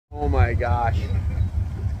Oh my gosh,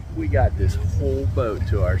 we got this whole boat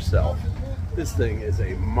to ourselves. This thing is a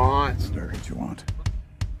monster. What you want?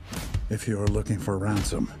 If you are looking for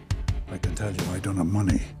ransom, I can tell you I don't have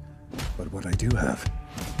money. But what I do have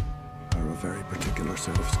are a very particular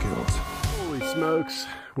set of skills. Holy smokes,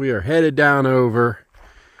 we are headed down over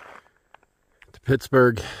to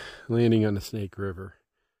Pittsburg, landing on the Snake River.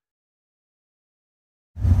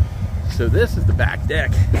 So this is the back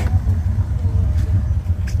deck.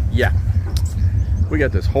 Yeah, we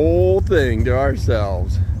got this whole thing to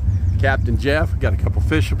ourselves. Captain Jeff, we got a couple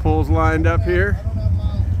fishing poles lined up here.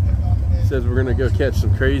 Says we're gonna go catch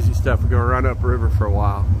some crazy stuff. We're gonna run up river for a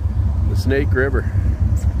while. The Snake River.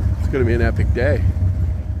 It's gonna be an epic day.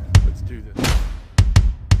 Let's do this.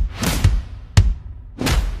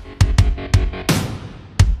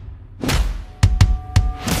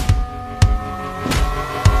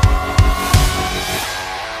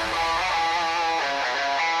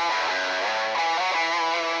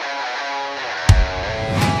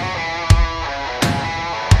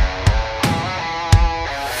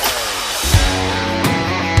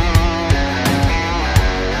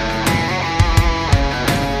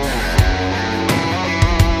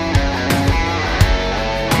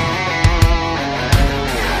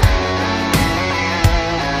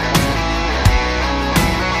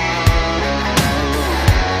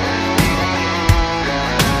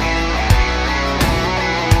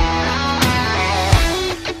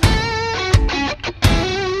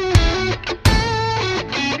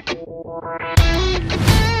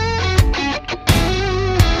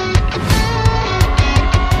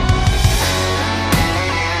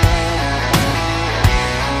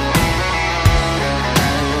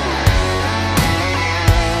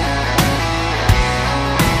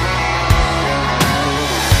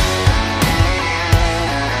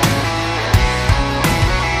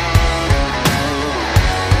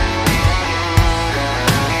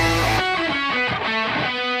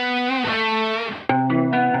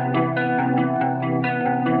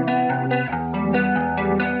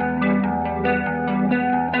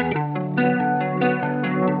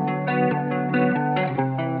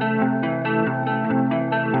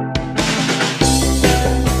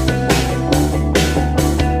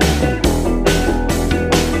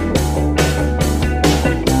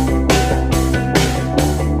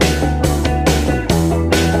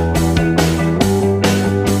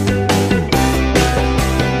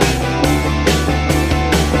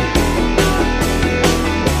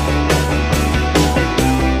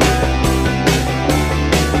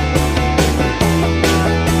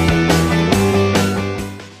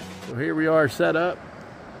 Set up,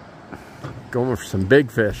 going for some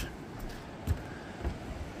big fish.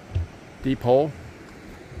 Deep hole,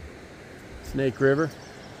 Snake River.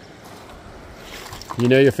 You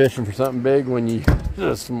know you're fishing for something big when you hit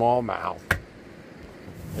a smallmouth.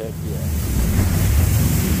 Heck yeah.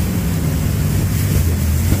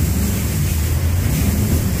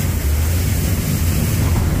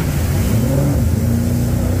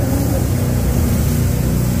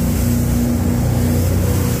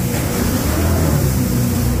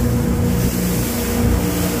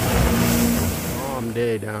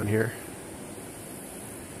 Day down here.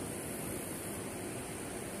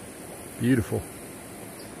 Beautiful.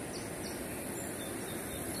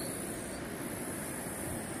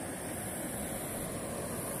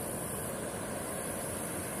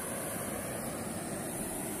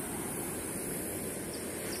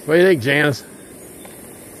 What do you think, Janice?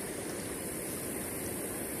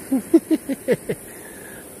 I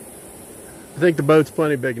think the boat's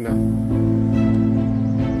plenty big enough.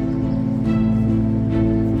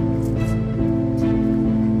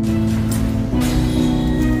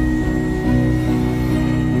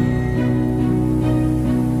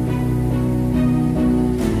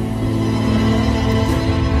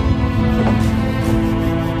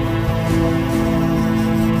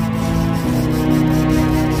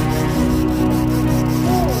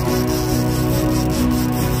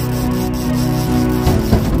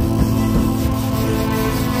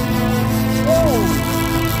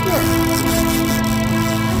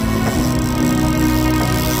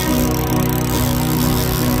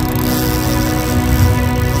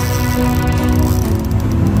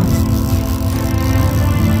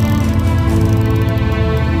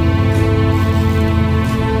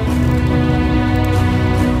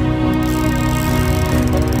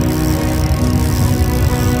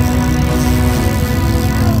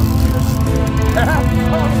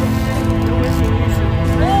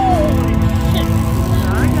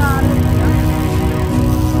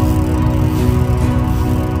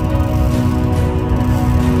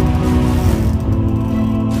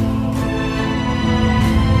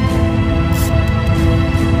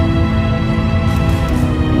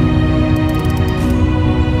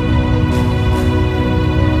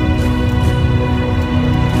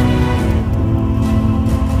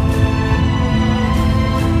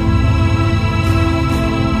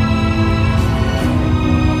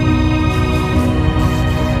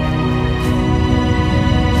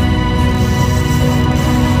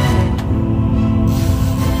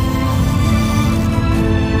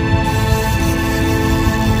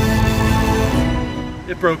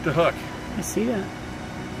 broke the hook. I see that.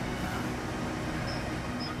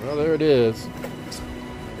 Well, there it is.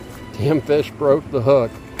 Damn fish broke the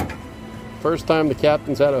hook. First time the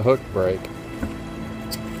captain's had a hook break.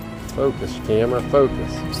 Focus, camera,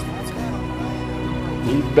 focus.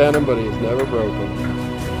 He's bent him, but he's never broken.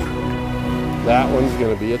 That one's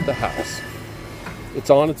gonna be at the house.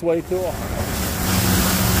 It's on its way to Ohio.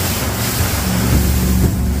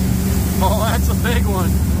 Oh, that's a big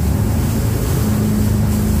one.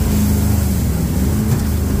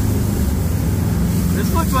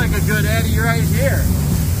 This looks like a good eddy right here.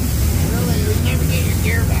 Really, you never get your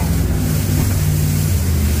gear back.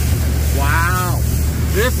 Wow.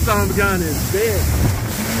 This son of a gun is big.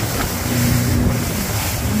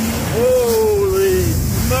 Holy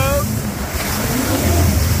smoke.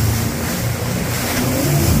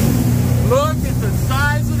 Look at the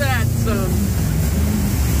size of that son.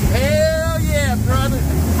 Hell yeah, brother.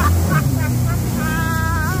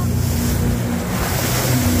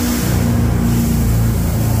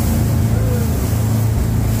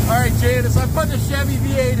 All right, Janice, I put the Chevy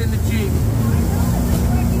V8 in the Jeep.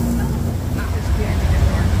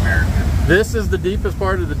 This is the deepest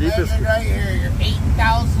part of the deepest. Right here, you're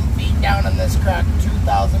 8,000 feet down in this crack,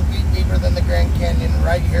 2,000 feet deeper than the Grand Canyon,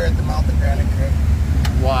 right here at the mouth of Granite Creek.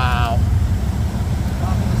 Wow.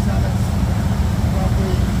 Top of the summit,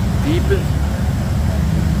 roughly. Deepest.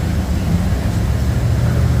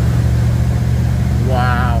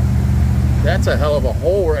 Wow. That's a hell of a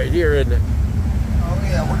hole right here, isn't it? Oh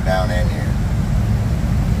yeah, we're down in here.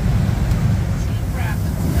 Sheep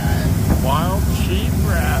rapids, guys. Wild Sheep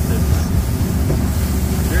Rapids.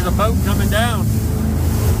 There's a boat coming down.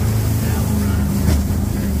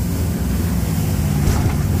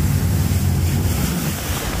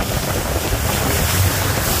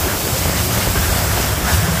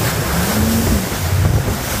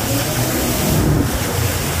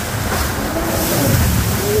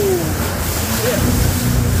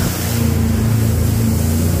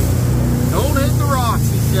 Don't hit the rocks,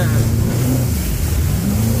 he said.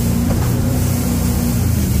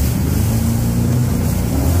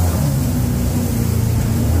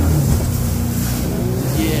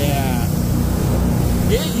 Yeah.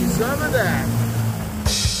 Get you some of that.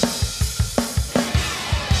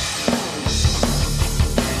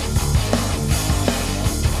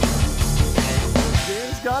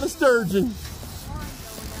 Dan's got a sturgeon.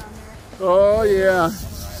 Oh yeah.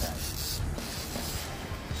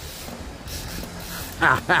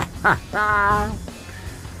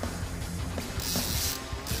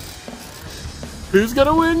 Who's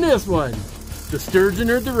gonna win this one? The sturgeon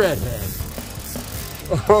or the redhead?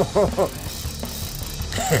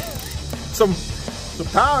 Some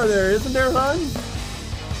power there, isn't there, hon?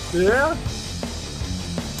 Yeah?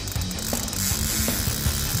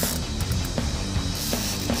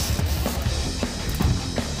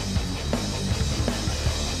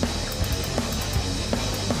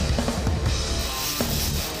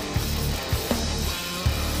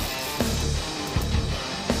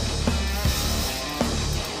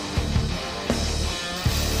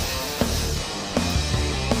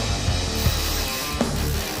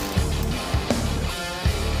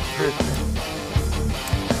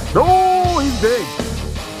 Oh, he's big.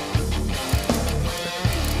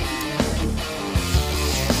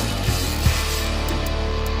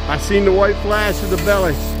 I seen the white flash of the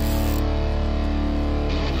belly.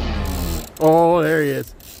 Oh, there he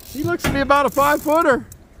is. He looks to be about a 5-footer.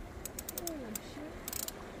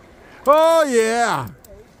 Oh, yeah.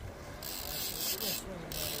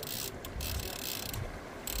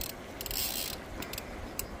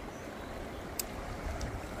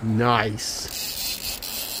 Nice.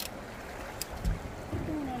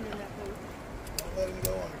 Let him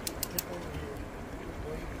go on. Tip over here.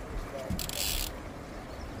 Wait for this guy.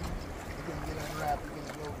 He's gonna get unwrapped. He's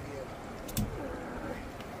gonna go get.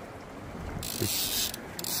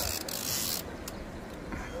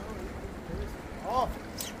 Off.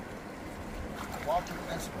 Walking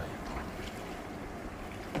this way.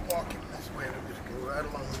 Walking this way. We'll just go right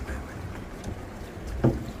along the bed.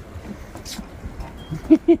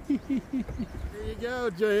 There you go,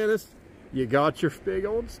 Janice. You got your big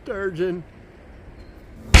old sturgeon.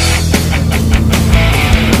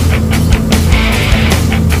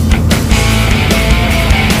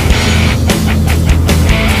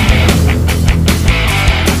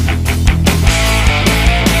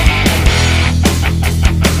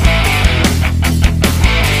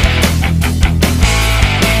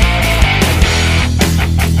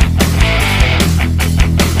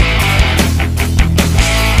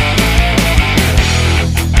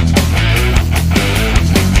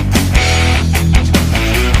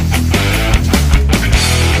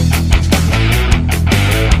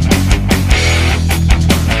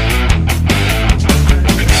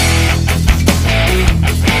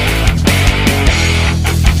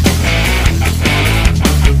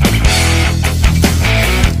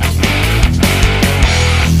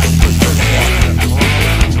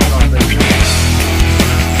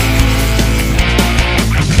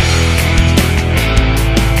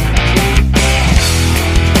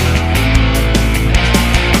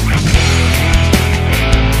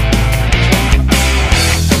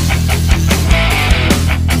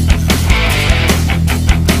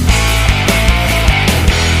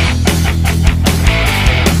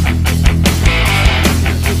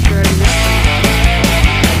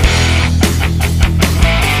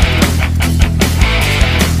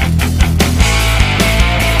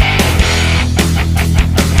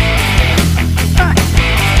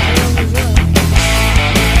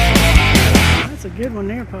 good one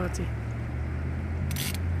there, Potsy.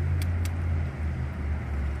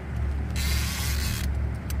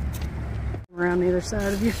 Around the other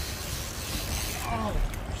side of you. Oh,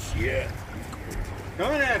 shit.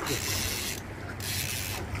 Coming at you.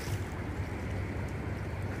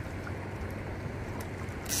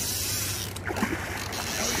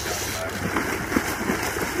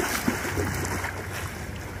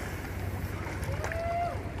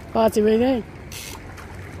 Potsy, what do you think?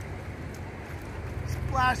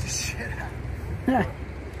 Splash the shit out.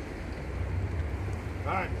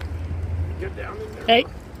 Alright. Get down in there. Hey.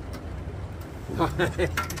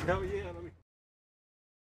 Hell yeah, let me.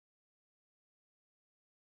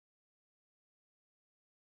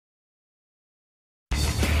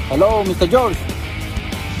 Hello, Mr. George.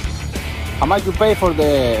 How much you pay for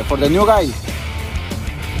the new guy?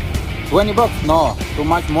 20 bucks? No, too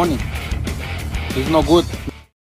much money. It's no good.